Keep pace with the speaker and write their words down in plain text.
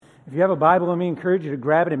If you have a Bible, let me encourage you to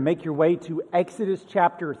grab it and make your way to Exodus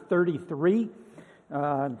chapter 33.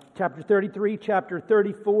 Chapter 33, chapter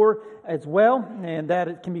 34 as well, and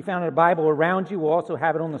that can be found in a Bible around you. We'll also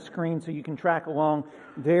have it on the screen so you can track along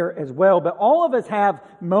there as well. But all of us have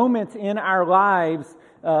moments in our lives,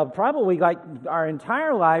 probably like our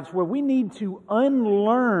entire lives, where we need to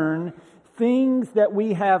unlearn things that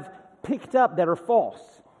we have picked up that are false.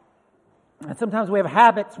 And sometimes we have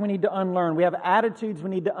habits we need to unlearn. We have attitudes we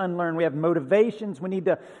need to unlearn. We have motivations we need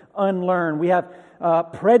to unlearn. We have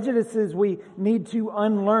prejudices we need to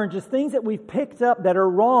unlearn. Just things that we've picked up that are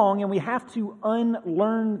wrong, and we have to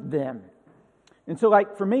unlearn them. And so,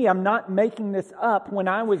 like for me, I'm not making this up. When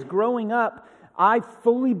I was growing up, I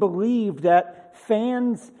fully believed that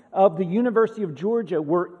fans of the University of Georgia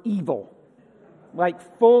were evil. Like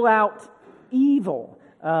full out evil.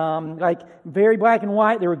 Like very black and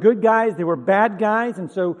white. There were good guys, there were bad guys,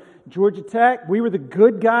 and so Georgia Tech, we were the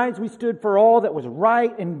good guys. We stood for all that was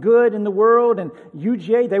right and good in the world, and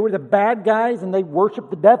UGA, they were the bad guys, and they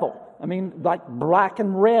worshiped the devil. I mean, like black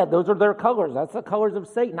and red, those are their colors. That's the colors of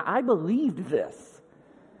Satan. I believed this.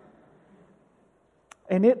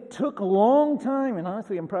 And it took a long time, and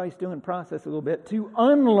honestly, I'm probably still in process a little bit, to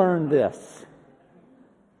unlearn this.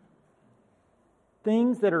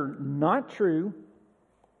 Things that are not true,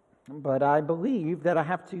 but I believe that I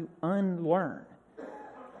have to unlearn.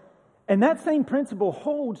 And that same principle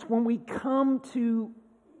holds when we come to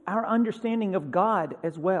our understanding of God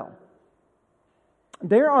as well.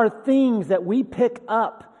 There are things that we pick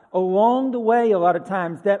up along the way a lot of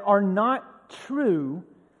times that are not true,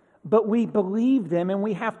 but we believe them and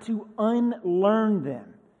we have to unlearn them.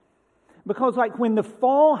 Because like when the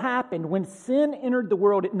fall happened, when sin entered the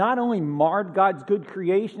world, it not only marred God's good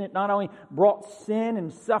creation, it not only brought sin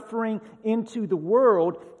and suffering into the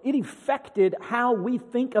world, it affected how we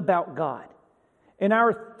think about God. And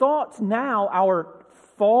our thoughts now, our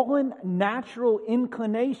fallen natural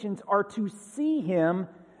inclinations are to see Him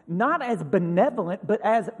not as benevolent, but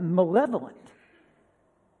as malevolent.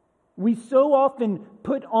 We so often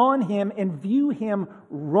put on Him and view Him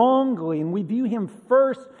wrongly, and we view Him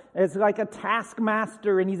first as like a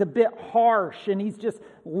taskmaster, and He's a bit harsh, and He just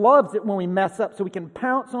loves it when we mess up so He can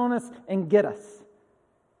pounce on us and get us.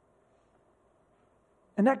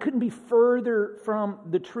 And that couldn't be further from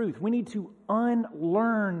the truth. We need to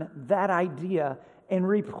unlearn that idea and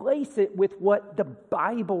replace it with what the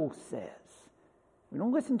Bible says. We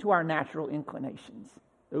don't listen to our natural inclinations.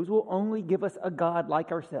 Those will only give us a God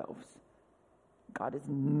like ourselves. God is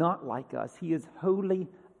not like us. He is wholly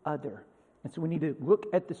other. And so we need to look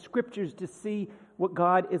at the Scriptures to see what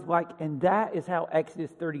God is like. And that is how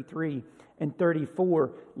Exodus 33 and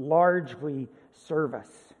 34 largely serve us.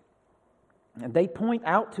 And they point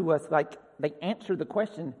out to us, like they answer the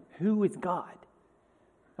question, who is God?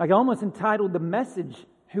 Like I almost entitled the message,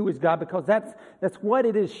 Who is God? Because that's what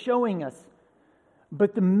it is showing us.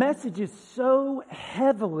 But the message is so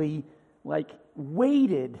heavily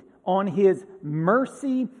weighted on His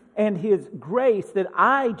mercy and His grace that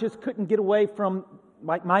I just couldn't get away from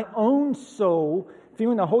my own soul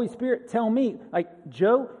feeling the Holy Spirit tell me,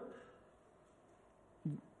 Joe,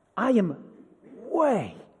 I am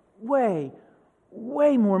way, way,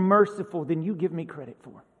 way more merciful than you give me credit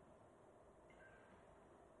for.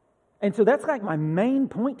 And so that's my main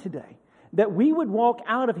point today. That we would walk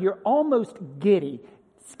out of here almost giddy,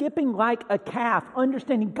 skipping like a calf,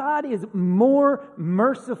 understanding God is more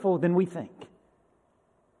merciful than we think.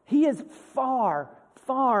 He is far,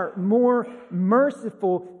 far more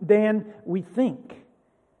merciful than we think.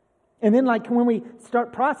 And then when we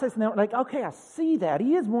start processing that, we're okay, I see that.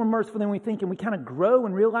 He is more merciful than we think, and we kind of grow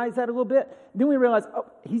and realize that a little bit. Then we realize,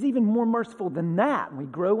 He's even more merciful than that. And we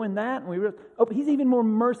grow in that, and we realize, He's even more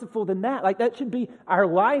merciful than that. That should be our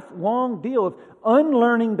lifelong deal of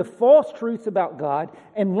unlearning the false truths about God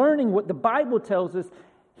and learning what the Bible tells us.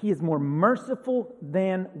 He is more merciful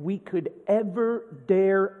than we could ever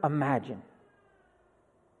dare imagine.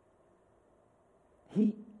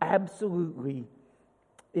 He absolutely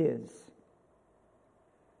is.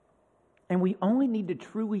 And we only need to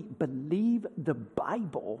truly believe the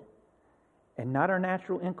Bible and not our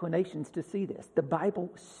natural inclinations to see this. The Bible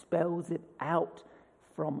spells it out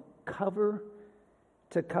from cover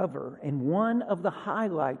to cover. And one of the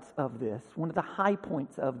highlights of this, one of the high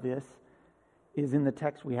points of this, is in the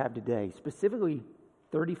text we have today, specifically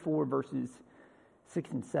 34 verses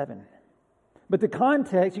 6 and 7. But the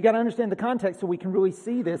context, you got to understand the context so we can really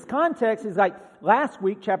see this. Context is last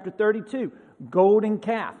week, chapter 32, golden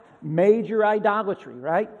calf, major idolatry,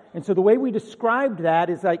 right? And so the way we described that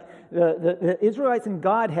is the Israelites and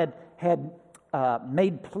God had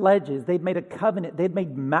made pledges. They'd made a covenant. They'd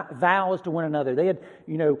made vows to one another. They had,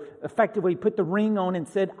 effectively put the ring on and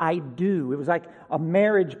said, "I do." It was like a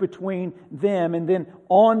marriage between them. And then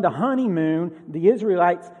on the honeymoon, the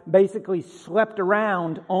Israelites basically slept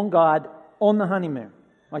around on God on the honeymoon.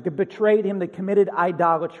 Like they betrayed Him. They committed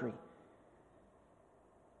idolatry.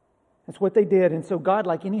 That's what they did. And so God,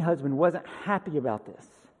 like any husband, wasn't happy about this.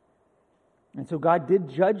 And so God did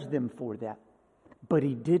judge them for that. But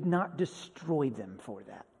He did not destroy them for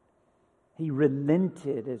that. He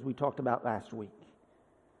relented, as we talked about last week.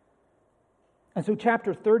 And so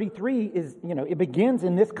chapter 33 is, it begins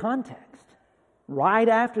in this context. Right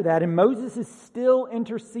after that, and Moses is still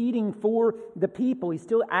interceding for the people. He's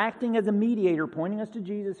still acting as a mediator, pointing us to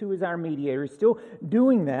Jesus, who is our mediator. He's still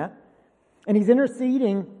doing that. And he's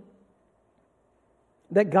interceding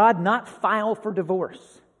that God not file for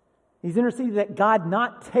divorce. He's interceding that God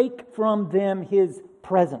not take from them His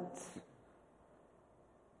presence.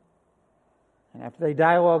 And after they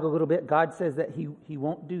dialogue a little bit, God says that He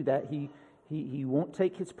won't do that. He won't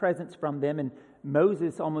take His presence from them. And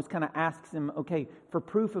Moses almost kind of asks him, okay, for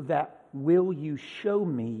proof of that, will you show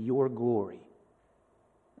me your glory?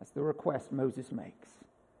 That's the request Moses makes.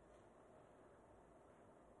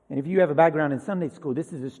 And if you have a background in Sunday school,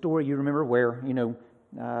 this is a story you remember where,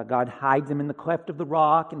 God hides him in the cleft of the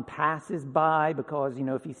rock and passes by because,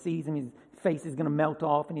 if he sees him, his face is going to melt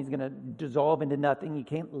off and he's going to dissolve into nothing. He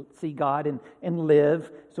can't see God and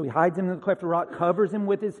live. So he hides him in the cleft of the rock, covers him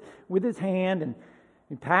with his hand, and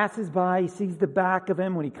he passes by. He sees the back of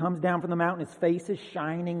him. When he comes down from the mountain, his face is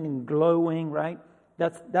shining and glowing, right?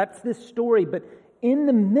 That's this story. But in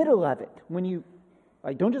the middle of it, when you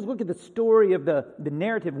don't just look at the story of the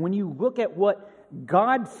narrative, when you look at what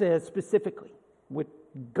God says specifically, what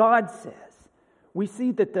God says, we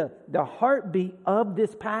see that the heartbeat of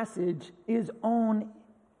this passage is on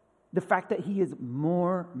the fact that He is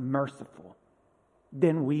more merciful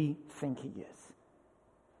than we think He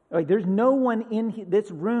is. There's no one in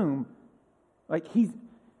this room,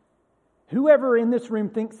 whoever in this room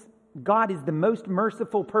thinks God is the most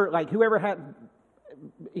merciful whoever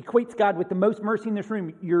equates God with the most mercy in this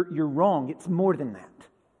room, you're wrong. It's more than that.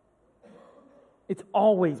 It's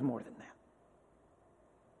always more than that.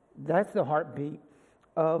 That's the heartbeat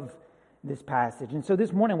of this passage. And so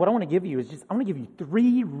this morning, what I want to give you is I want to give you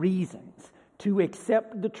 3 reasons to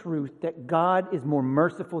accept the truth that God is more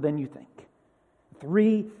merciful than you think.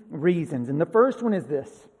 3 reasons. And the first one is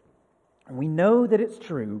this. We know that it's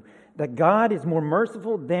true that God is more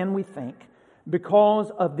merciful than we think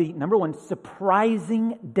because of the, number 1,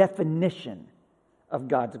 surprising definition of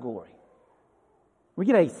God's glory. We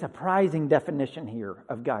get a surprising definition here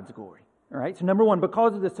of God's glory. All right, so number 1,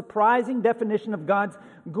 because of the surprising definition of God's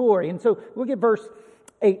glory. And so look at verse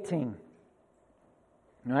 18.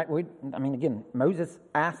 All right, again, Moses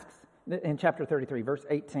asks in chapter 33, verse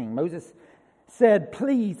 18, Moses said,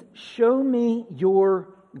 "Please show me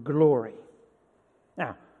your glory."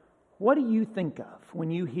 Now, what do you think of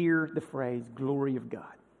when you hear the phrase glory of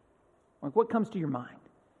God? What comes to your mind?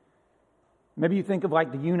 Maybe you think of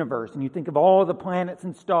the universe and you think of all the planets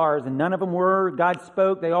and stars, and none of them were. God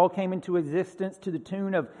spoke. They all came into existence to the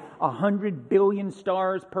tune of 100 billion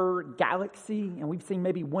stars per galaxy. And we've seen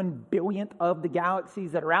maybe 1 billionth of the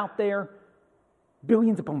galaxies that are out there.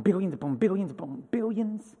 Billions upon billions upon billions upon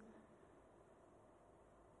billions.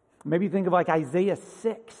 Maybe you think of Isaiah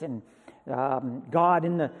 6 and God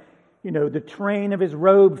in the train of His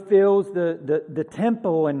robe fills the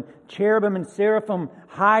temple, and cherubim and seraphim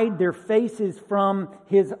hide their faces from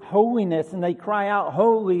His holiness, and they cry out,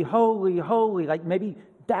 "Holy, holy, holy." Maybe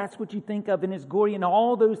that's what you think of in His glory, and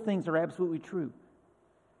all those things are absolutely true.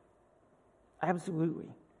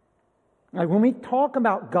 Absolutely. When we talk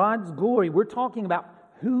about God's glory, we're talking about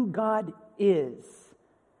who God is,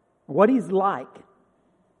 what He's like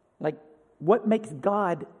what makes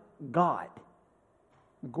God God.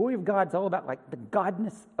 The glory of God is all about the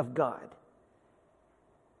godness of God.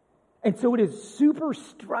 And so it is super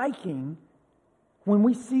striking when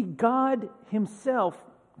we see God Himself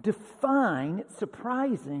define, it's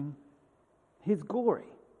surprising, His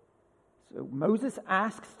glory. So Moses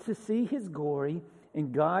asks to see His glory,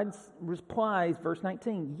 and God replies, verse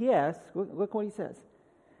 19, yes, look what He says.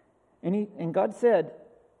 And God said,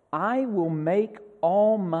 "I will make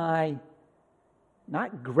all my,"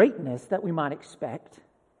 not greatness that we might expect,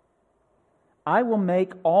 "I will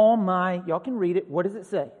make all my," y'all can read it, what does it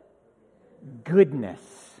say?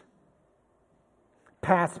 "Goodness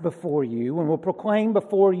pass before you, and will proclaim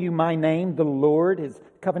before you my name, the Lord," His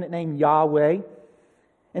covenant name Yahweh.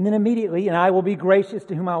 And then immediately, and I will be gracious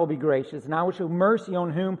to whom I will be gracious, and I will show mercy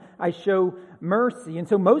on whom I show mercy. And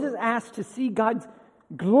so Moses asks to see God's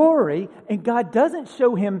glory, and God doesn't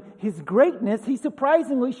show him His greatness. He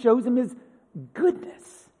surprisingly shows him His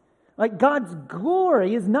goodness. Like God's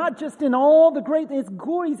glory is not just in all the great things, His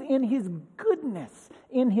glory is in His goodness,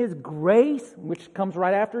 in His grace, which comes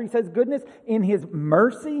right after He says goodness, in His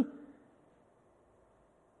mercy.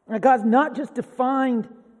 Now, God's not just defined,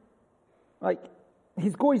 like,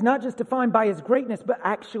 His glory is not just defined by His greatness, but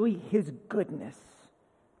actually His goodness.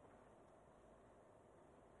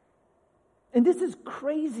 And this is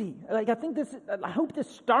crazy. Like, I hope this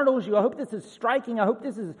startles you. I hope this is striking. I hope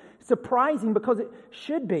this is surprising, because it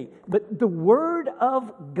should be. But the Word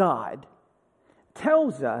of God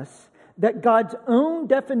tells us that God's own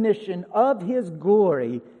definition of His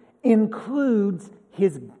glory includes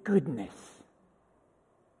His goodness.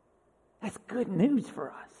 That's good news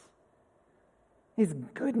for us. His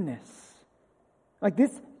goodness. Like,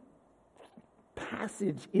 this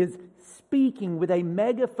passage is speaking with a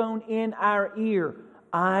megaphone in our ear.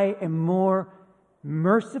 I am more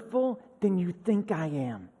merciful than you think I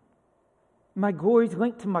am. My glory is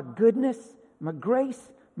linked to my goodness, my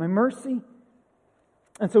grace, my mercy.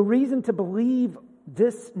 And so reason to believe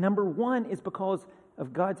this, number one, is because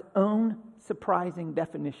of God's own surprising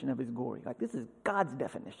definition of His glory. Like, this is God's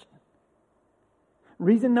definition.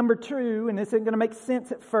 Reason number two, and this isn't going to make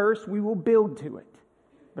sense at first, we will build to it.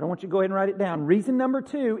 But I want you to go ahead and write it down. Reason number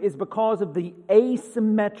two is because of the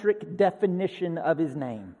asymmetric definition of His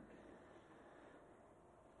name.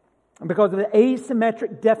 And because of the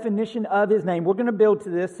asymmetric definition of His name. We're going to build to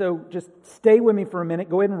this, so just stay with me for a minute.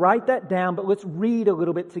 Go ahead and write that down, but let's read a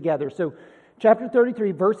little bit together. So chapter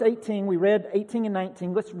 33, verse 18, we read 18 and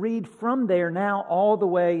 19. Let's read from there now all the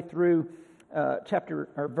way through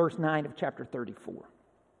verse 9 of chapter 34.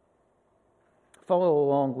 Follow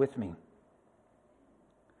along with me.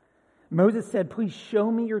 Moses said, "Please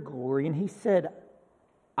show me your glory." And he said,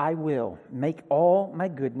 "I will make all my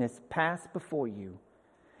goodness pass before you,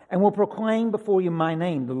 and will proclaim before you my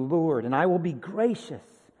name, the Lord. And I will be gracious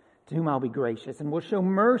to whom I'll be gracious, and will show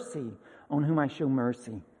mercy on whom I show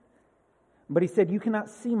mercy." But he said, "You cannot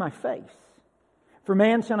see my face, for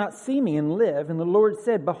man shall not see me and live." And the Lord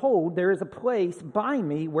said, "Behold, there is a place by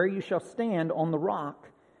me where you shall stand on the rock.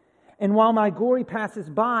 And while my glory passes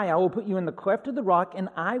by, I will put you in the cleft of the rock, and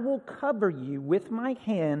I will cover you with my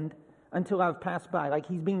hand until I've passed by." Like,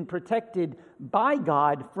 he's being protected by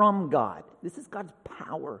God from God. This is God's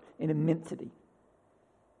power and immensity.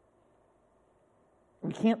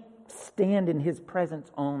 We can't stand in His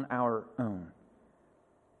presence on our own.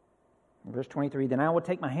 Verse 23, "Then I will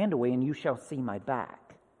take my hand away, and you shall see my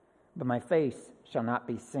back, but my face shall not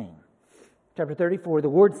be seen." Chapter 34, the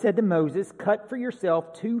Lord said to Moses, "Cut for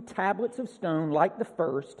yourself 2 tablets of stone like the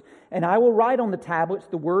first, and I will write on the tablets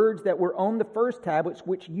the words that were on the first tablets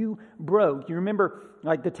which you broke." You remember,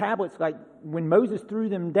 like, the tablets, like when Moses threw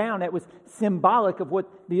them down, that was symbolic of what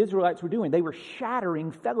the Israelites were doing. They were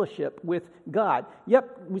shattering fellowship with God.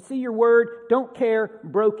 Yep, we see your word, don't care,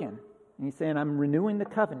 broken. And he's saying, I'm renewing the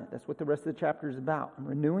covenant. That's what the rest of the chapter is about. I'm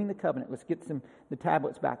renewing the covenant. Let's get the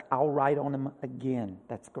tablets back. I'll write on them again.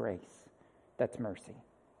 That's grace. That's mercy.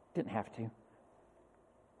 Didn't have to.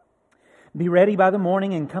 "Be ready by the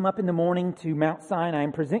morning, and come up in the morning to Mount Sinai,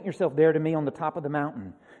 and present yourself there to me on the top of the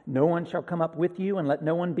mountain. No one shall come up with you, and let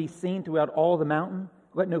no one be seen throughout all the mountain.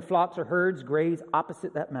 Let no flocks or herds graze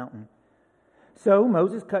opposite that mountain." So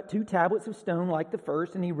Moses cut 2 tablets of stone like the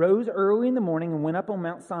first, and he rose early in the morning and went up on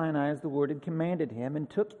Mount Sinai as the Lord had commanded him, and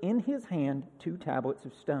took in his hand 2 tablets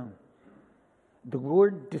of stone. The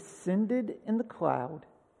Lord descended in the cloud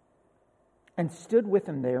and stood with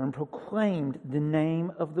him there, and proclaimed the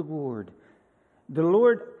name of the Lord. The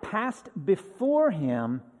Lord passed before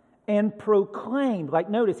him and proclaimed. Like,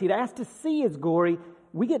 notice, he'd asked to see His glory.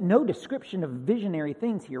 We get no description of visionary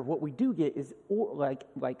things here. What we do get is like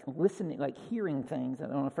listening, like hearing things. I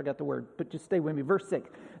don't know if I forgot the word, but just stay with me. Verse 6.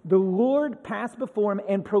 The Lord passed before him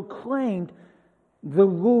and proclaimed, the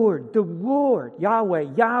Lord, Yahweh,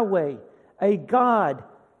 Yahweh, a God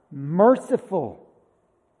merciful.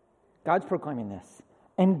 God's proclaiming this.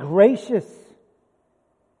 And gracious,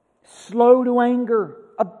 slow to anger,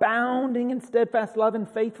 abounding in steadfast love and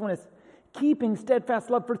faithfulness, keeping steadfast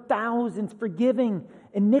love for thousands, forgiving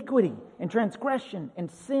iniquity and transgression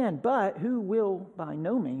and sin, but who will by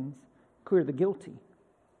no means clear the guilty,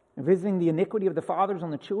 and visiting the iniquity of the fathers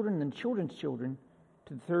on the children and children's children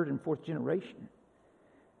to the 3rd and 4th generation.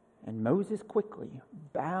 And Moses quickly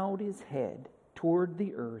bowed his head toward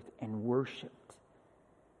the earth and worshipped.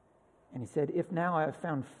 And he said, "If now I have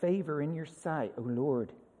found favor in your sight, O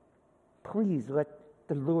Lord, please let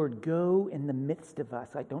the Lord go in the midst of us.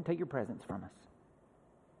 Like, don't take your presence from us.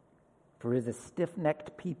 For as a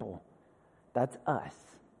stiff-necked people, that's us,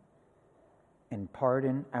 and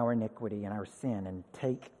pardon our iniquity and our sin, and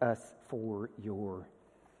take us for your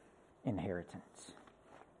inheritance.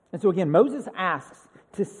 And so again, Moses asks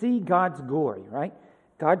to see God's glory, right?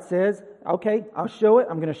 God says, okay, I'll show it.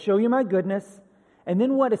 I'm going to show you my goodness. And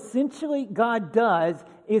then what essentially God does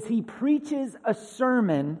is he preaches a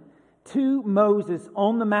sermon to Moses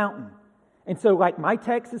on the mountain. And so like my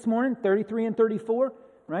text this morning, 33 and 34,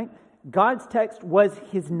 right? God's text was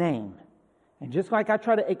his name. And just like I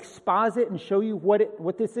try to exposit and show you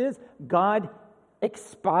what this is, God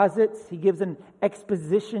exposits, he gives an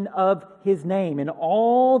exposition of his name and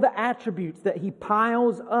all the attributes that he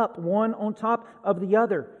piles up one on top of the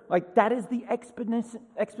other. Like that is the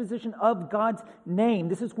exposition of God's name.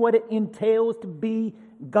 This is what it entails to be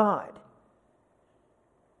God.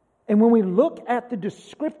 And when we look at the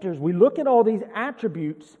descriptors, we look at all these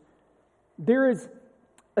attributes, there is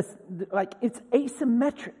it's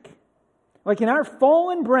asymmetric. Like in our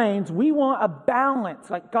fallen brains, we want a balance.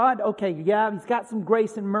 Like God, okay, yeah, he's got some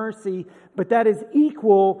grace and mercy, but that is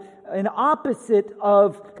equal and opposite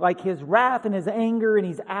of like his wrath and his anger, and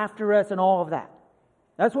he's after us and all of that.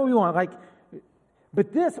 That's what we want. Like,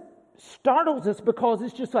 but this startles us because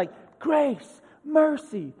it's just like grace,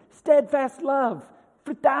 mercy, steadfast love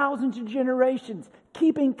for thousands of generations,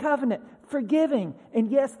 keeping covenant, forgiving, and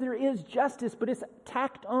yes, there is justice, but it's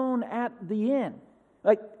tacked on at the end.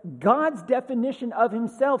 Like God's definition of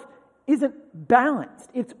himself isn't balanced.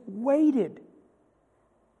 It's weighted.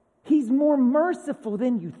 He's more merciful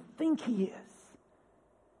than you think he is.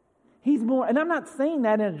 He's more, and I'm not saying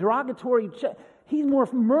that in a derogatory he's more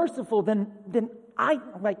merciful than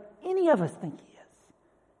any of us think he is.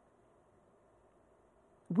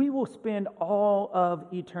 We will spend all of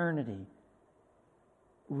eternity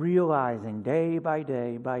realizing day by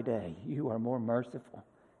day by day, you are more merciful,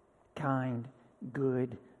 kind,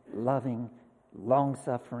 good, loving,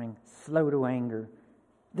 long-suffering, slow to anger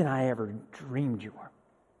than I ever dreamed you were.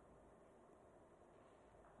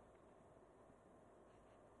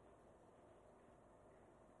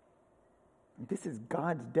 This is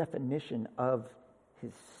God's definition of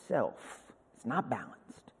his self. It's not balanced.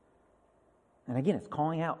 And again, it's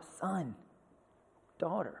calling out, son,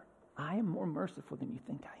 daughter, I am more merciful than you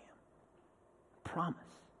think I am. Promise.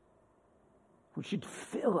 We should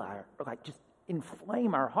fill our, just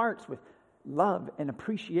inflame our hearts with love and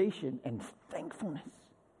appreciation and thankfulness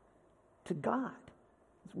to God.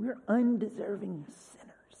 We're undeserving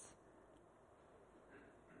sinners.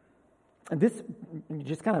 And this,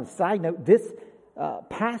 just kind of side note, this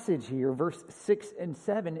passage here, verse 6 and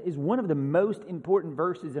 7, is one of the most important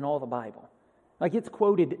verses in all the Bible. Like it's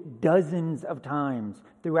quoted dozens of times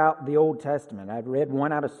throughout the Old Testament. I've read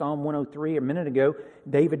one out of Psalm 103 a minute ago.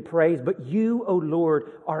 David prays, "But you, O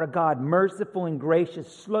Lord, are a God merciful and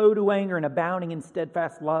gracious, slow to anger and abounding in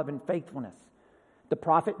steadfast love and faithfulness." The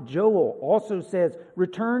prophet Joel also says,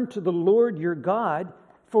 "Return to the Lord your God,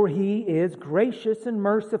 for he is gracious and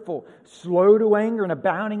merciful, slow to anger and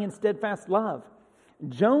abounding in steadfast love."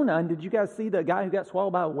 Jonah, and did you guys see the guy who got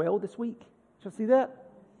swallowed by a whale this week? Did you see that?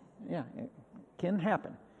 Yeah. Can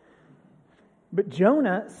happen. But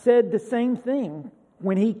Jonah said the same thing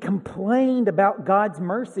when he complained about God's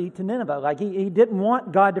mercy to Nineveh. Like he didn't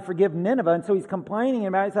want God to forgive Nineveh, and so he's complaining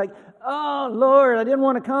about it. It's like, "Oh Lord, I didn't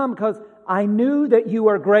want to come because I knew that you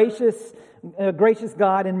are gracious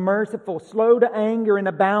God and merciful, slow to anger and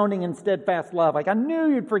abounding in steadfast love. Like I knew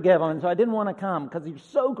you'd forgive them, and so I didn't want to come because you're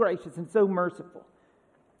so gracious and so merciful."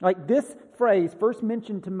 Like this phrase, first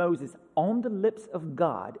mentioned to Moses on the lips of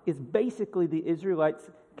God, is basically the Israelites'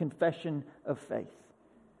 confession of faith.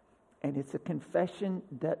 And it's a confession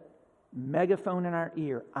that megaphone in our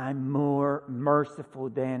ear, I'm more merciful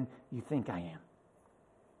than you think I am.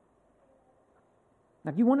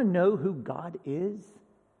 Now, if you want to know who God is,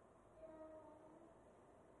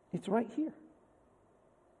 it's right here.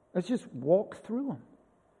 Let's just walk through them.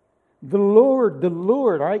 The Lord,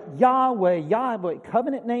 all right? Yahweh,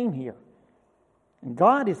 covenant name here. And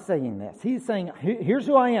God is saying this. He's saying, here's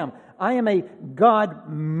who I am. I am a God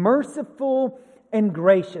merciful and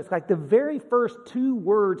gracious. Like the very first two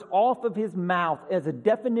words off of his mouth as a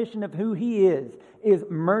definition of who he is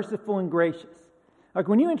merciful and gracious. Like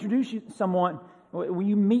when you introduce someone, when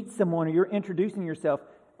you meet someone or you're introducing yourself,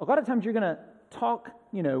 a lot of times you're going to talk,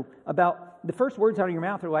 about the first words out of your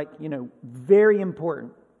mouth are very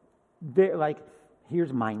important. Like,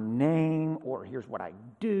 here's my name, or here's what I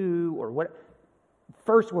do, or what.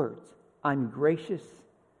 First words, I'm gracious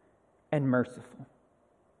and merciful.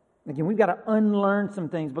 Again, we've got to unlearn some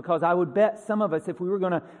things, because I would bet some of us, if we were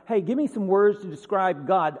going to, hey, give me some words to describe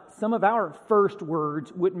God, some of our first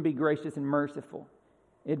words wouldn't be gracious and merciful.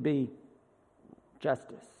 It'd be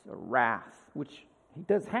justice or wrath, which He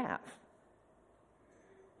does have.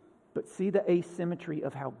 But see the asymmetry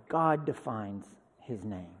of how God defines His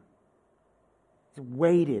name. He's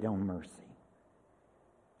weighted on mercy.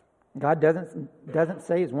 God doesn't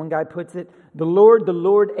say, as one guy puts it, the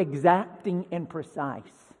Lord exacting and precise.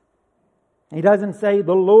 He doesn't say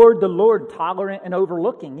the Lord tolerant and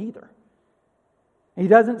overlooking either. He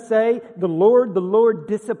doesn't say the Lord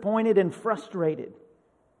disappointed and frustrated.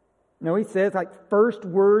 No, He says, like, first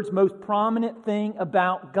words, most prominent thing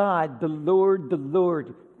about God, the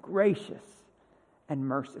Lord, gracious and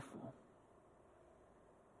merciful.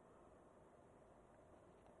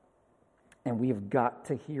 And we have got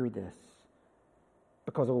to hear this,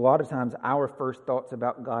 because a lot of times our first thoughts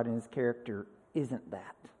about God and His character isn't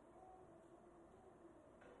that.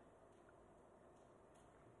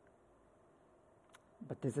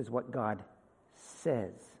 But this is what God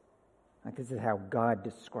says. Like, this is how God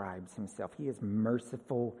describes Himself. He is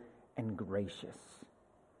merciful and gracious.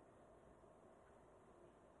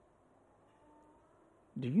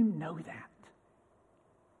 Do you know that?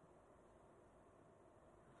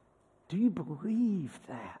 Do you believe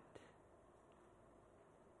that?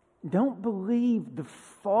 Don't believe the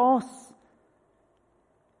false,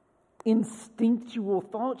 instinctual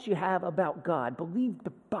thoughts you have about God. Believe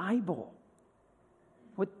the Bible.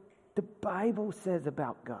 What the Bible says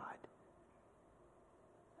about God.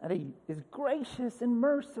 That He is gracious and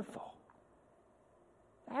merciful.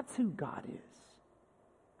 That's who God is.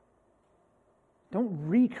 Don't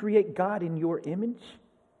recreate God in your image.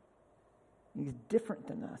 He's different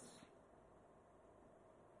than us.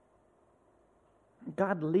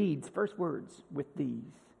 God leads, first words, with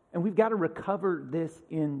these. And we've got to recover this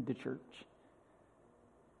in the church.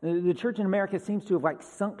 The church in America seems to have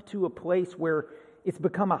sunk to a place where it's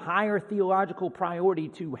become a higher theological priority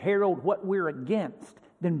to herald what we're against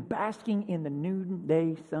than basking in the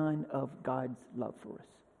noonday sun of God's love for us.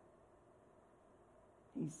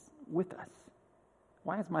 He's with us.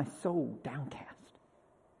 Why is my soul downcast?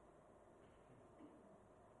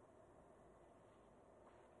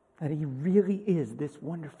 That He really is this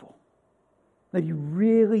wonderful. That He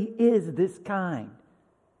really is this kind.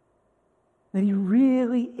 That He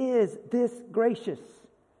really is this gracious.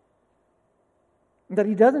 That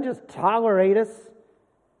He doesn't just tolerate us,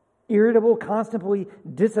 irritable, constantly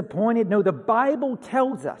disappointed. No, the Bible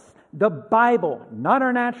tells us, the Bible, not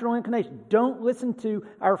our natural inclination. Don't listen to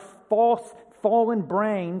our false, fallen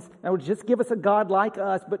brains that would just give us a God like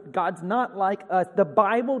us, but God's not like us. The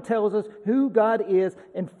Bible tells us who God is,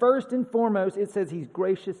 and first and foremost, it says He's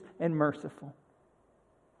gracious and merciful.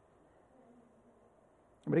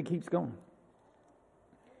 But it keeps going.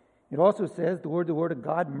 It also says, the word of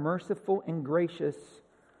God, merciful and gracious,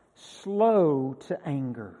 slow to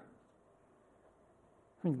anger.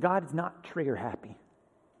 I mean, God is not trigger happy.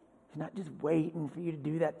 He's not just waiting for you to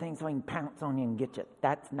do that thing so He can pounce on you and get you.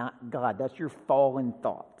 That's not God. That's your fallen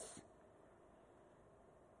thoughts.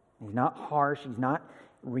 He's not harsh. He's not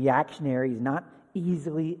reactionary. He's not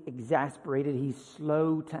easily exasperated. He's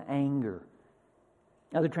slow to anger.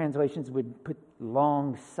 Other translations would put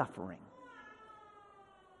long suffering.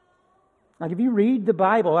 Like, if you read the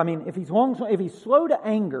Bible, I mean, if He's slow to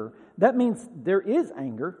anger, that means there is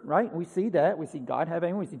anger, right? We see that. We see God have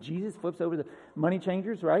anger. We see Jesus flips over the money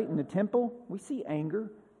changers, right? In the temple, we see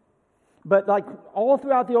anger. But all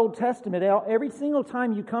throughout the Old Testament, every single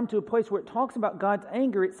time you come to a place where it talks about God's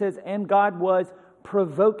anger, it says, and God was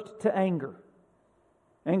provoked to anger.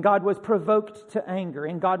 And God was provoked to anger.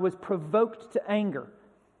 And God was provoked to anger.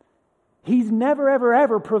 He's never, ever,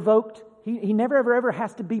 ever provoked. He never, ever, ever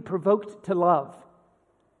has to be provoked to love.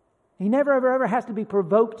 He never, ever, ever has to be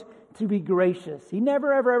provoked to be gracious. He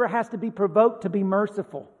never, ever, ever has to be provoked to be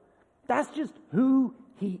merciful. That's just who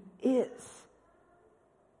He is.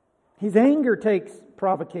 His anger takes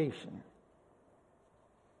provocation.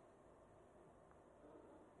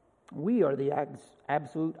 We are the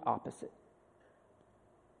absolute opposite.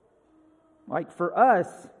 Like, for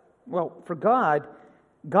us, for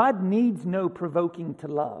God needs no provoking to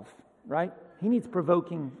love, right? He needs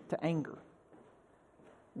provoking to anger.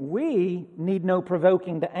 We need no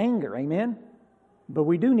provoking to anger, amen? But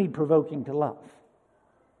we do need provoking to love.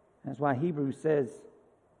 That's why Hebrews says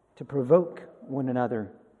to provoke one another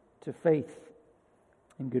to faith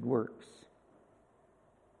and good works.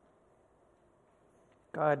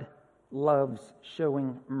 God loves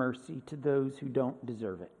showing mercy to those who don't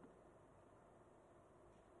deserve it.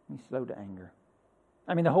 He's slow to anger.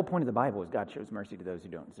 I mean, the whole point of the Bible is God shows mercy to those who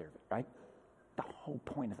don't deserve it, right? The whole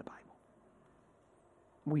point of the Bible.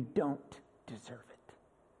 We don't deserve it.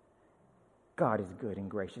 God is good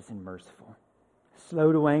and gracious and merciful.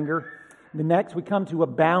 Slow to anger. The next, we come to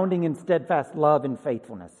abounding in steadfast love and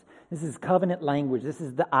faithfulness. This is covenant language. This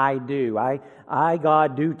is the I do. I,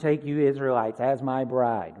 God, do take you Israelites as my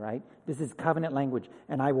bride, right? This is covenant language.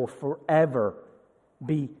 And I will forever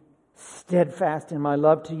be steadfast in my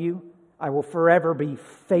love to you. I will forever be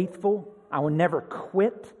faithful. I will never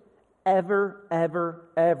quit. Ever, ever,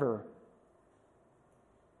 ever.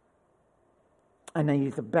 And then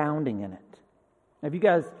he's abounding in it. Have you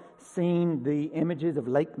guys seen the images of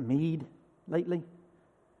Lake Mead lately?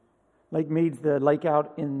 Lake Mead's the lake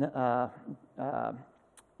out in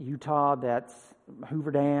Utah that's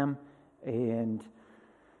Hoover Dam. And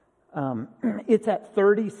it's at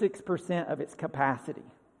 36% of its capacity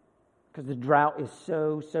because the drought is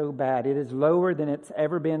so bad. It is lower than it's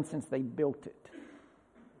ever been since they built it.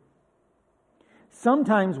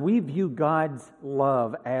 Sometimes we view God's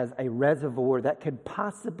love as a reservoir that could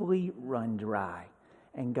possibly run dry.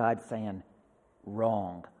 And God's saying,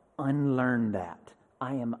 wrong. Unlearn that.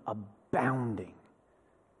 I am abounding.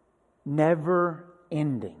 Never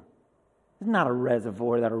ending. It's not a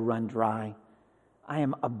reservoir that'll run dry. I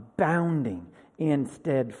am abounding in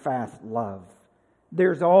steadfast love.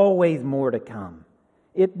 There's always more to come.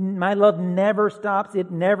 My love never stops.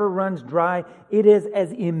 It never runs dry. It is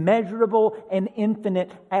as immeasurable and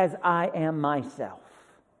infinite as I am myself.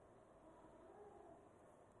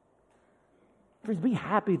 Friends, be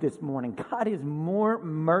happy this morning. God is more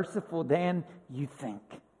merciful than you think.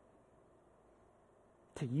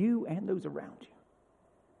 To you and those around you.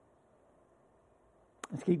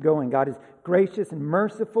 Let's keep going. God is gracious and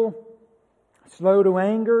merciful, slow to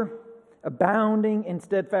anger, abounding in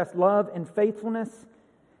steadfast love and faithfulness,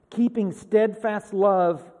 keeping steadfast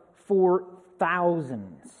love for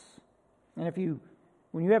thousands. And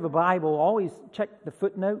when you have a Bible, always check the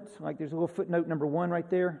footnotes. Like there's a little footnote number 1 right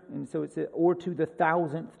there. And so it's or to the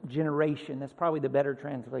 1,000th generation. That's probably the better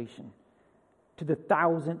translation. To the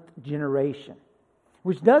 1,000th generation.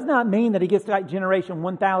 Which does not mean that he gets to like generation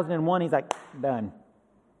 1,001, he's like, done.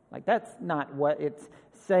 Like that's not what it's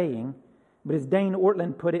saying. But as Dane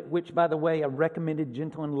Ortland put it, which by the way, I recommended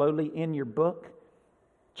Gentle and Lowly in your book,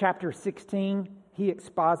 chapter 16, he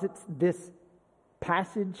exposits this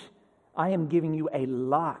passage. I am giving you a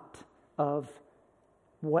lot of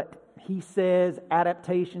what he says,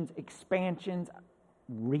 adaptations, expansions.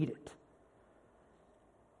 Read it.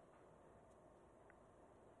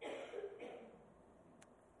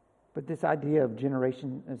 But this idea of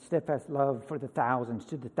generation, steadfast love for the thousands,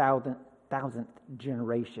 to the thousandth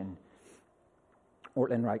generation,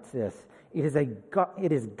 Ortland writes this: it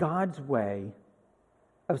is God's way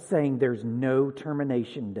of saying there's no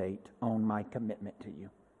termination date on my commitment to you.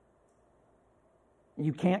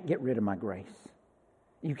 You can't get rid of my grace.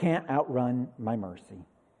 You can't outrun my mercy.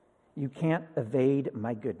 You can't evade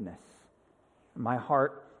my goodness. My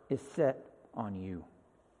heart is set on you.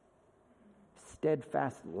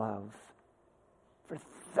 Steadfast love for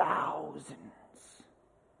thousands.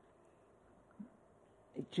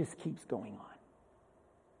 It just keeps going on.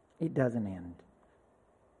 It doesn't end.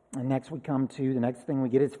 And next we come to, the next thing we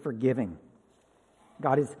get is forgiving.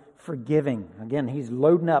 God is forgiving. Again, he's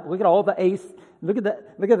loading up. Look at all the look at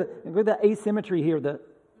the asymmetry here.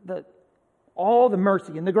 All the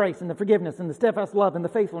mercy and the grace and the forgiveness and the steadfast love and the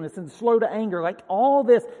faithfulness and the slow to anger. Like all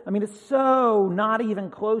this, I mean, it's so not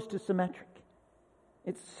even close to symmetric.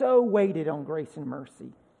 It's so weighted on grace and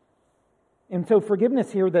mercy. And so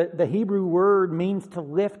forgiveness here, the Hebrew word means to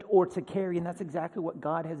lift or to carry, and that's exactly what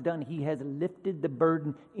God has done. He has lifted the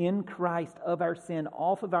burden in Christ of our sin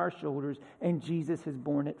off of our shoulders, and Jesus has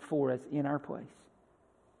borne it for us in our place.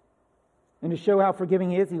 And to show how forgiving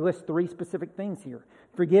he is, he lists 3 specific things here.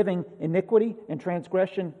 Forgiving iniquity and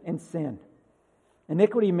transgression and sin.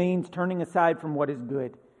 Iniquity means turning aside from what is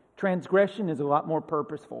good. Transgression is a lot more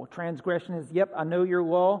purposeful. Transgression is, yep, I know your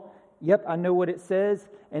law. Yep, I know what it says,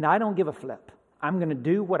 and I don't give a flip. I'm going to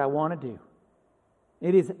do what I want to do.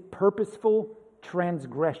 It is purposeful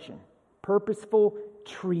transgression, purposeful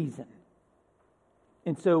treason.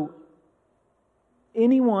 And so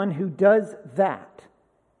anyone who does that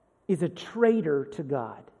is a traitor to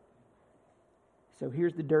God. So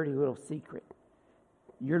here's the dirty little secret.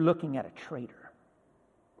 You're looking at a traitor,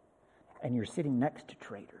 and you're sitting next to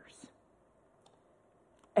traitors.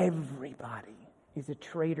 Everybody is a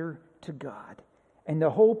traitor to God. And the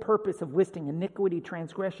whole purpose of listing iniquity,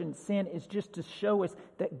 transgression, sin is just to show us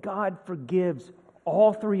that God forgives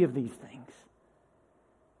all 3 of these things.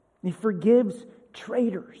 He forgives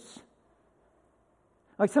traitors.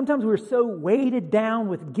 Like sometimes we're so weighted down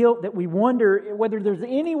with guilt that we wonder whether there's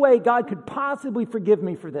any way God could possibly forgive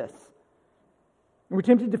me for this. And we're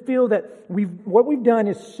tempted to feel that what we've done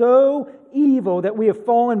is so evil that we have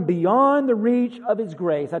fallen beyond the reach of His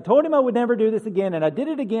grace. I told Him I would never do this again, and I did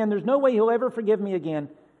it again. There's no way He'll ever forgive me again.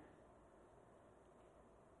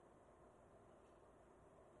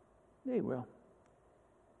 Yeah, He will.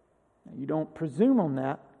 Now, you don't presume on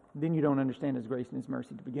that, then you don't understand His grace and His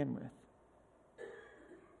mercy to begin with.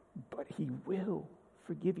 But He will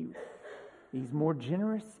forgive you. He's more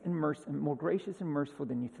generous and more gracious and merciful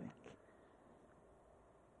than you think.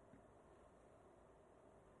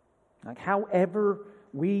 Like however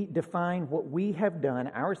we define what we have done,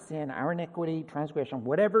 our sin, our iniquity, transgression,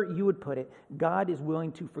 whatever you would put it, God is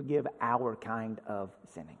willing to forgive our kind of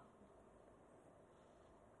sinning.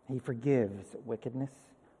 He forgives wickedness,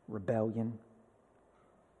 rebellion,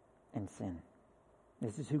 and sin.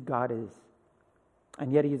 This is who God is.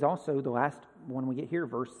 And yet He is also, the last one we get here,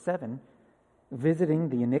 verse 7, visiting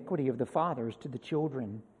the iniquity of the fathers to the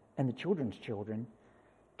children and the children's children,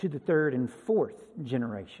 to the third and fourth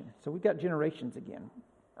generation. So we've got generations again.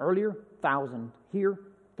 Earlier, 1,000. Here,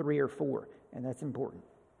 3 or 4. And that's important.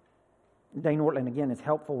 Dane Ortland, again, is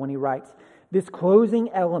helpful when he writes, this closing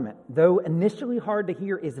element, though initially hard to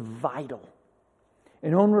hear, is vital.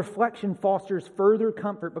 And on reflection fosters further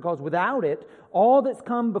comfort because without it, all that's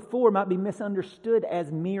come before might be misunderstood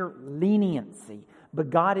as mere leniency. But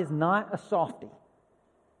God is not a softie.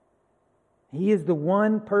 He is the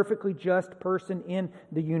one perfectly just person in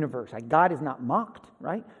the universe. Like God is not mocked,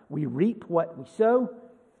 right? We reap what we sow.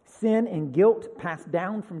 Sin and guilt pass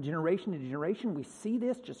down from generation to generation. We see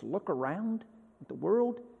this. Just look around at the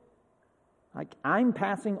world. Like I'm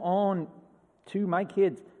passing on to my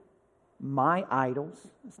kids my idols.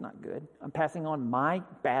 That's not good. I'm passing on my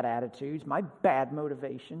bad attitudes, my bad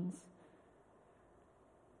motivations.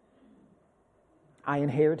 I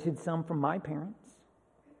inherited some from my parents.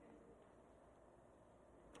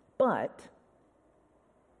 But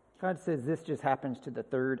God says this just happens to the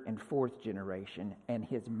third and fourth generation, and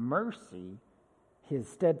His mercy, His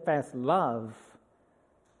steadfast love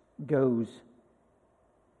goes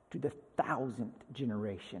to the 1,000th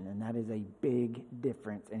generation, and that is a big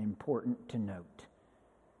difference and important to note.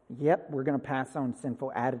 Yep, we're going to pass on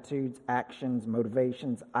sinful attitudes, actions,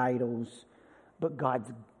 motivations, idols, but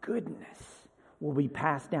God's goodness will be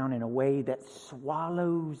passed down in a way that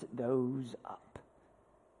swallows those up.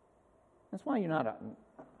 That's why you're not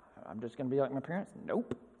I'm just going to be like my parents.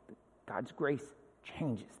 Nope. God's grace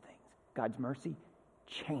changes things. God's mercy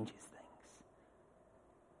changes things.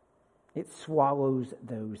 It swallows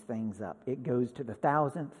those things up. It goes to the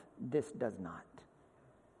 1,000th. This does not.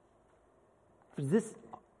 For this,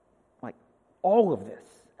 like all of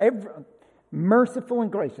this, merciful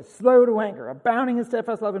and gracious, slow to anger, abounding in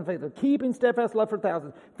steadfast love and faith, keeping steadfast love for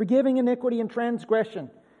thousands, forgiving iniquity and transgression.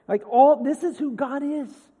 Like all, this is who God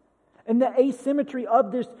is. And the asymmetry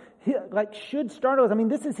of this, like, should startle us. I mean,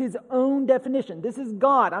 this is His own definition. This is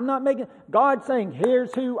God. I'm not making God saying,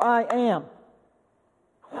 "Here's who I am."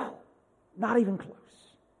 Not even close.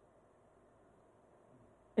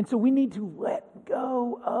 And so we need to let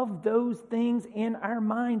go of those things in our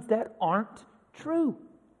minds that aren't true.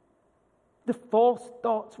 The false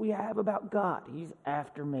thoughts we have about God. He's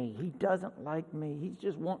after me. He doesn't like me. He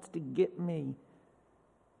just wants to get me.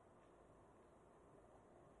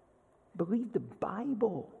 Believe the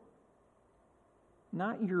Bible,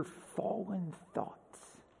 not your fallen thoughts.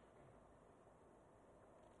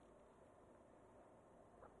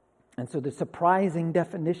 And so the surprising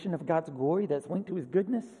definition of God's glory that's linked to His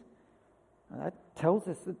goodness, that tells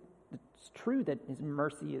us that it's true that His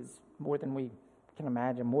mercy is more than we can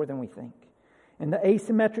imagine, more than we think. And the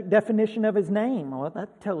asymmetric definition of His name, well,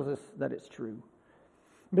 that tells us that it's true.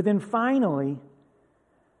 But then finally,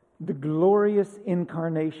 the glorious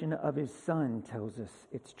incarnation of His Son tells us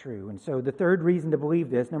it's true. And so the third reason to believe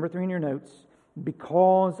this, number 3 in your notes,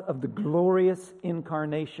 because of the glorious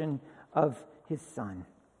incarnation of His Son.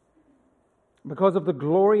 Because of the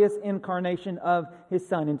glorious incarnation of His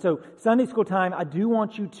Son. And so Sunday school time, I do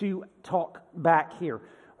want you to talk back here.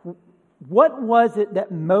 What was it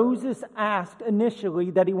that Moses asked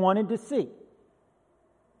initially that he wanted to see?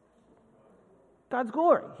 God's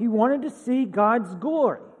glory. He wanted to see God's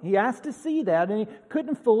glory. He asked to see that, and he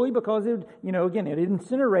couldn't fully because it, again, it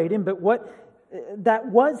incinerate him. But that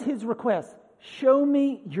was his request. Show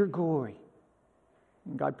me your glory.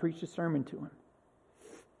 And God preached a sermon to him.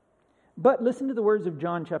 But listen to the words of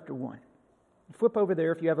John chapter 1. Flip over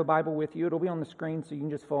there if you have a Bible with you. It'll be on the screen so you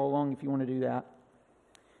can just follow along if you want to do that.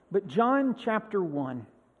 But John chapter 1.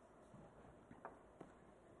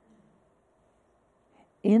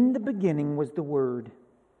 In the beginning was the Word.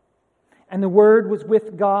 And the Word was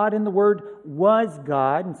with God, and the Word was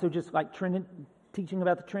God. And so just like teaching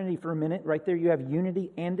about the Trinity for a minute, right there you have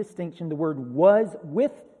unity and distinction. The Word was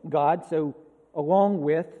with God, so along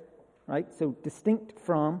with, right? So distinct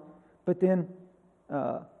from, but then,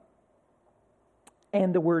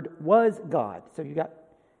 and the Word was God. So you got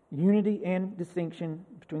unity and distinction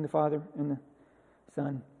between the Father and the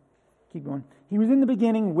Son. Keep going. He was in the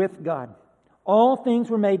beginning with God. All things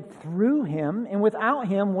were made through Him, and without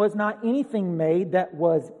Him was not anything made that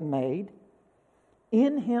was made.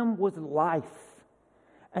 In Him was life,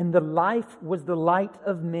 and the life was the light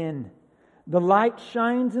of men. The light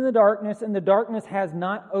shines in the darkness, and the darkness has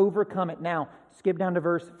not overcome it. Now, skip down to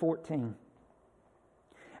verse 14.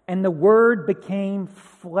 And the Word became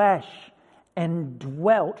flesh and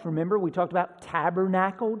dwelt. Remember, we talked about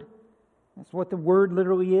tabernacled. That's what the Word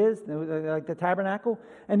literally is, like the tabernacle.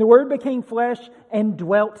 And the Word became flesh and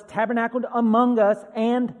dwelt, tabernacled among us,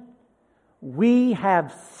 and we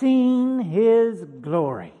have seen His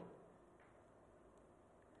glory.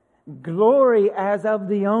 Glory as of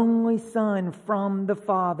the only Son from the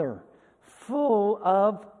Father, full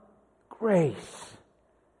of grace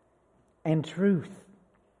and truth.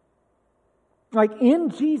 Like in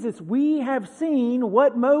Jesus, we have seen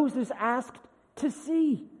what Moses asked to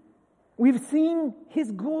see. We've seen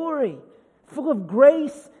His glory, full of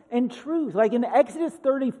grace and truth. Like in Exodus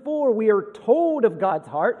 34, we are told of God's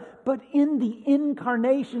heart, but in the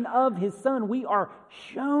incarnation of His Son, we are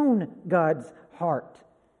shown God's heart.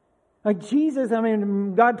 Like Jesus,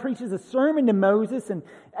 God preaches a sermon to Moses and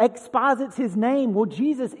exposits His name. Well,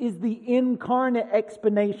 Jesus is the incarnate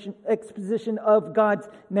exposition of God's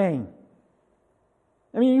name.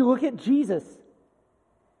 You look at Jesus.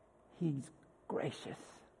 He's gracious.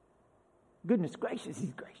 Goodness gracious,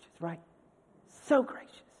 He's gracious, right? So gracious.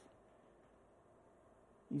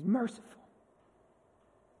 He's merciful.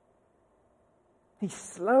 He's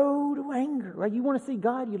slow to anger. Like you want to see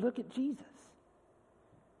God, you look at Jesus.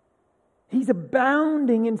 He's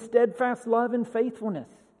abounding in steadfast love and faithfulness.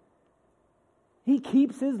 He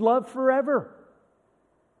keeps His love forever.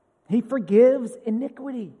 He forgives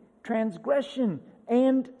iniquity, transgression,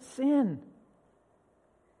 and sin.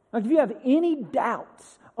 Like if you have any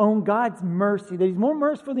doubts on God's mercy, that He's more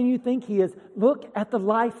merciful than you think He is, look at the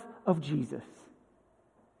life of Jesus.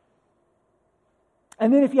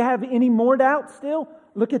 And then if you have any more doubts still,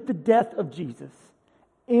 look at the death of Jesus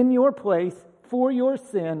in your place for your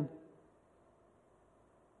sin,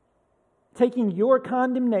 taking your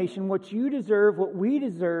condemnation, what you deserve, what we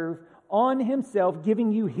deserve, on Himself,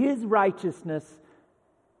 giving you His righteousness,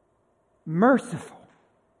 merciful.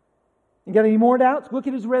 You got any more doubts? Look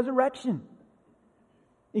at His resurrection.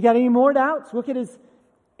 You got any more doubts? Look at His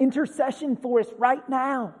intercession for us right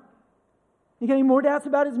now. You got any more doubts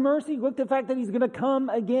about His mercy? Look at the fact that He's going to come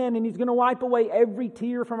again and He's going to wipe away every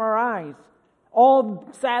tear from our eyes. All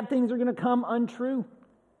sad things are going to come untrue.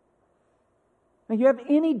 If you have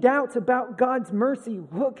any doubts about God's mercy,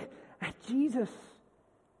 look at Jesus.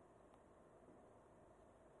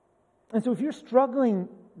 And so if you're struggling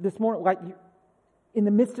this morning, like you're in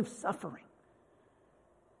the midst of suffering,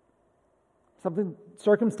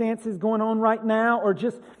 circumstances going on right now, or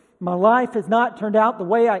just my life has not turned out the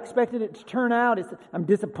way I expected it to turn out. I'm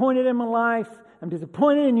disappointed in my life. I'm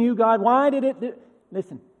disappointed in you, God. Why did it?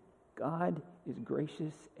 Listen, God is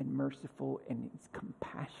gracious and merciful and He's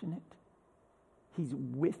compassionate. He's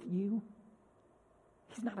with you.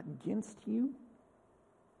 He's not against you.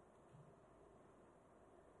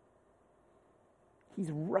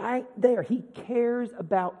 He's right there. He cares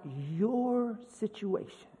about your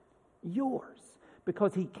situation, yours,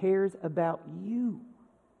 because He cares about you.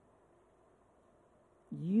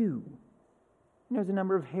 You. He knows the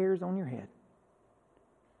number of hairs on your head.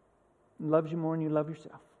 He loves you more than you love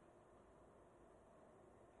yourself.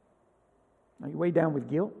 Are you weighed down with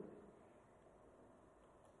guilt?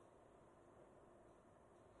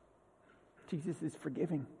 Jesus is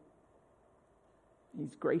forgiving.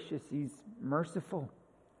 He's gracious. He's merciful.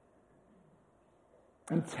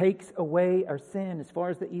 He takes away our sin as far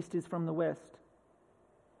as the east is from the west.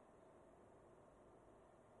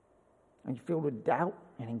 Are you filled with doubt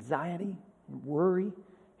and anxiety and worry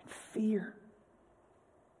and fear?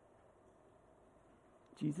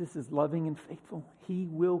 Jesus is loving and faithful. He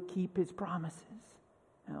will keep His promises.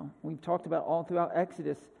 Now, we've talked about all throughout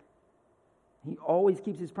Exodus, He always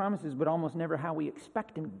keeps His promises, but almost never how we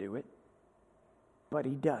expect Him to do it. But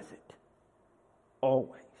He does it.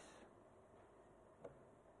 Always.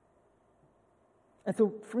 And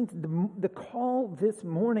so, friends, the call this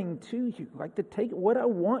morning to you, like to take what I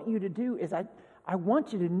want you to do is I I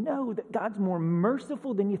want you to know that God's more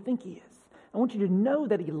merciful than you think He is. I want you to know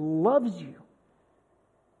that He loves you.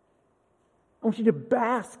 I want you to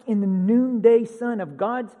bask in the noonday sun of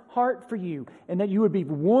God's heart for you, and that you would be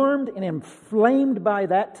warmed and inflamed by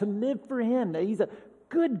that to live for Him. That He's a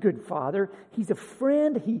good Father. He's a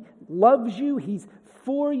friend. He loves you. He's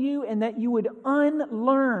for you, and that you would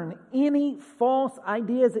unlearn any false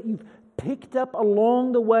ideas that you've picked up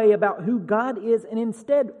along the way about who God is, and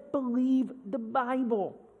instead believe the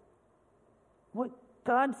Bible. What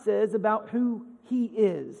God says about who He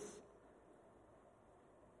is.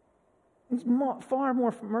 He's far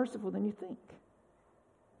more merciful than you think.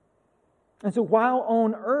 And so while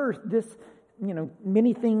on earth,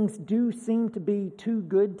 many things do seem to be too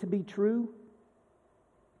good to be true,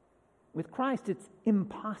 with Christ it's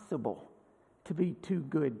impossible to be too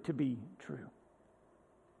good to be true.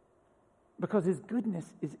 Because His goodness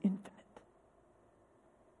is infinite.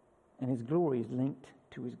 And His glory is linked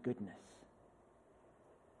to His goodness.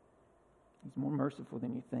 He's more merciful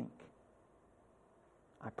than you think.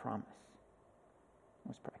 I promise.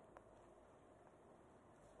 Let's pray.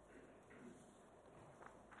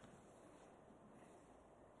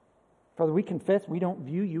 Father, we confess we don't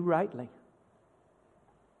view You rightly.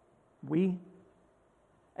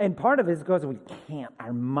 And part of it is because we can't.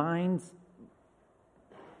 Our minds,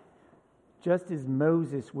 just as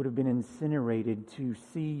Moses would have been incinerated to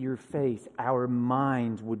see Your face, our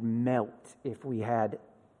minds would melt if we had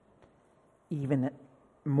even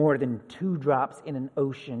more than 2 drops in an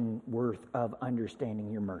ocean worth of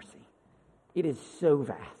understanding Your mercy. It is so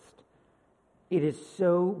vast. It is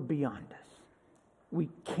so beyond us. We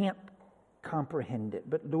can't comprehend it.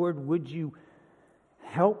 But Lord, would You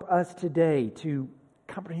help us today to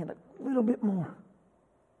comprehend a little bit more?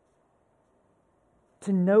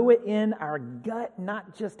 To know it in our gut,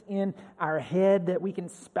 not just in our head, that we can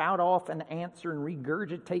spout off an answer and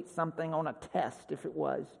regurgitate something on a test if it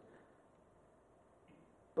was.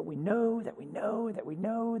 But we know that we know that we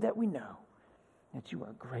know that we know that You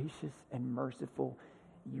are gracious and merciful.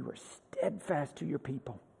 You are steadfast to Your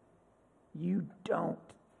people. You don't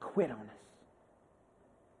quit on us.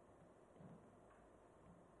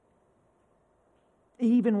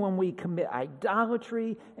 Even when we commit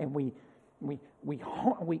idolatry and we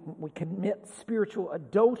commit spiritual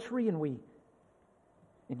adultery and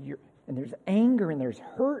there's anger and there's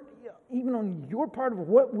hurt, even on Your part of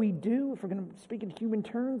what we do, if we're going to speak in human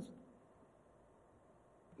terms,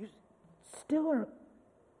 You still are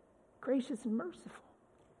gracious and merciful.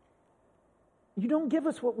 You don't give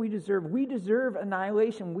us what we deserve. We deserve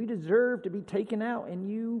annihilation. We deserve to be taken out,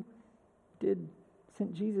 and You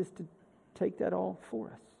sent Jesus to take that all for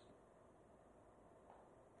us.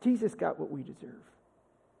 Jesus got what we deserve.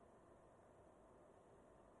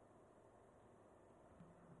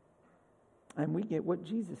 And we get what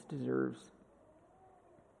Jesus deserves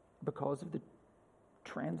because of the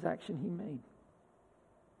transaction He made.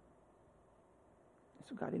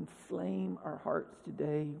 So God, inflame our hearts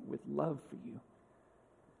today with love for You.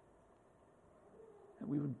 That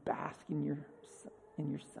we would bask in Your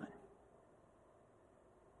Son.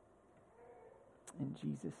 In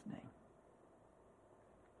Jesus' name.